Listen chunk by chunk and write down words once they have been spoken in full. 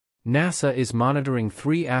NASA is monitoring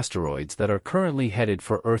 3 asteroids that are currently headed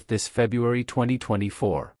for Earth this February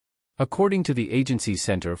 2024. According to the agency's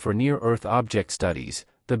Center for Near-Earth Object Studies,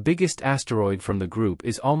 the biggest asteroid from the group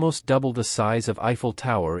is almost double the size of Eiffel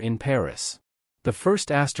Tower in Paris. The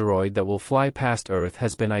first asteroid that will fly past Earth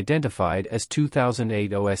has been identified as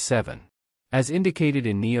 2008 OS7. As indicated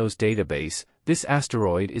in CNEOS database, this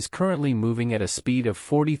asteroid is currently moving at a speed of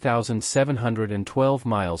 40,712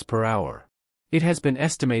 miles per hour. It has been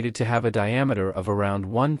estimated to have a diameter of around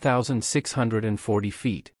 1,640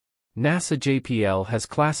 feet. NASA JPL has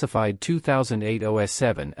classified 2008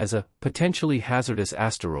 OS7 as a potentially hazardous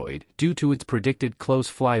asteroid due to its predicted close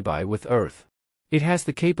flyby with Earth. It has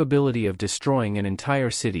the capability of destroying an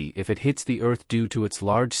entire city if it hits the Earth due to its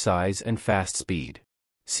large size and fast speed.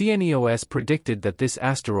 CNEOS predicted that this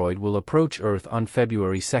asteroid will approach Earth on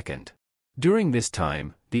February 2. During this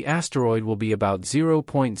time, the asteroid will be about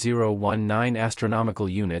 0.019 astronomical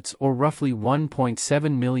units or roughly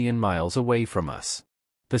 1.7 million miles away from us.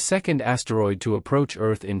 The second asteroid to approach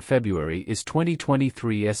Earth in February is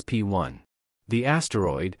 2023 SP1. The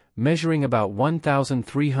asteroid, measuring about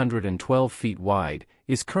 1,312 feet wide,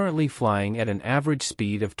 is currently flying at an average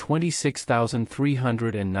speed of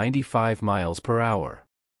 26,395 miles per hour.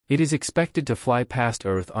 It is expected to fly past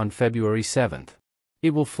Earth on February 7.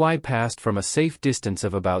 It will fly past from a safe distance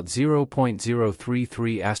of about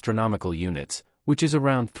 0.033 astronomical units, which is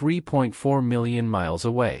around 3.4 million miles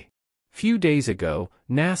away. Few days ago,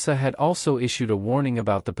 NASA had also issued a warning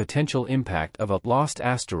about the potential impact of a lost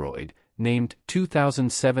asteroid, named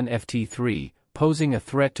 2007 FT3, posing a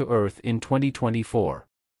threat to Earth in 2024.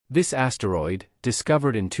 This asteroid,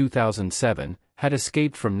 discovered in 2007, had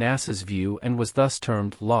escaped from NASA's view and was thus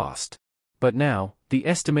termed lost. But now, the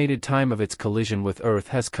estimated time of its collision with Earth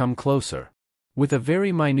has come closer. With a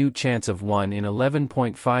very minute chance of 1 in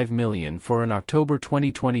 11.5 million for an October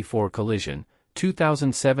 2024 collision,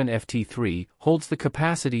 2007 FT3 holds the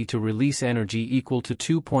capacity to release energy equal to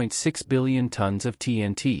 2.6 billion tons of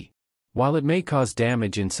TNT. While it may cause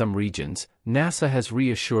damage in some regions, NASA has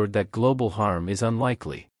reassured that global harm is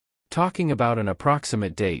unlikely. Talking about an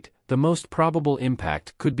approximate date, the most probable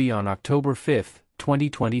impact could be on October 5,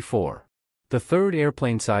 2024. The third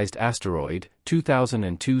airplane-sized asteroid,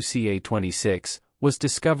 2002 CA26, was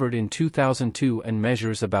discovered in 2002 and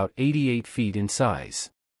measures about 88 feet in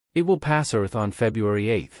size. It will pass Earth on February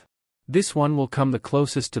 8. This one will come the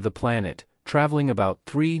closest to the planet, traveling about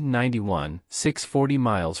 391,640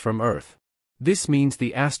 miles from Earth. This means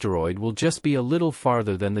the asteroid will just be a little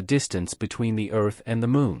farther than the distance between the Earth and the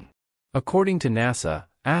Moon. According to NASA,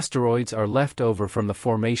 asteroids are left over from the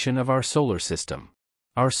formation of our solar system.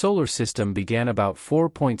 Our solar system began about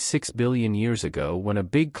 4.6 billion years ago when a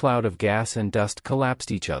big cloud of gas and dust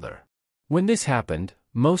collapsed each other. When this happened,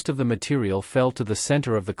 most of the material fell to the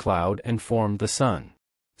center of the cloud and formed the Sun.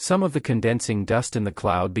 Some of the condensing dust in the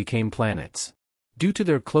cloud became planets. Due to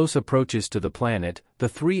their close approaches to the planet, the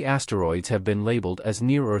 3 asteroids have been labeled as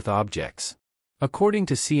near-Earth objects. According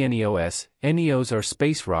to CNEOS, NEOs are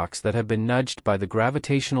space rocks that have been nudged by the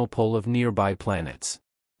gravitational pull of nearby planets.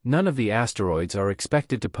 None of the asteroids are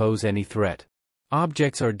expected to pose any threat.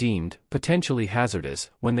 Objects are deemed potentially hazardous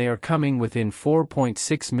when they are coming within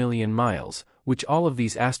 4.6 million miles, which all of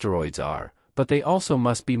these asteroids are, but they also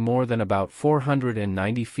must be more than about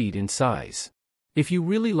 490 feet in size. If you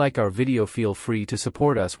really like our video, feel free to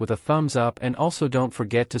support us with a thumbs up, and also don't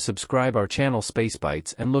forget to subscribe our channel Space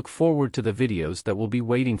Bites and look forward to the videos that will be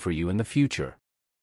waiting for you in the future.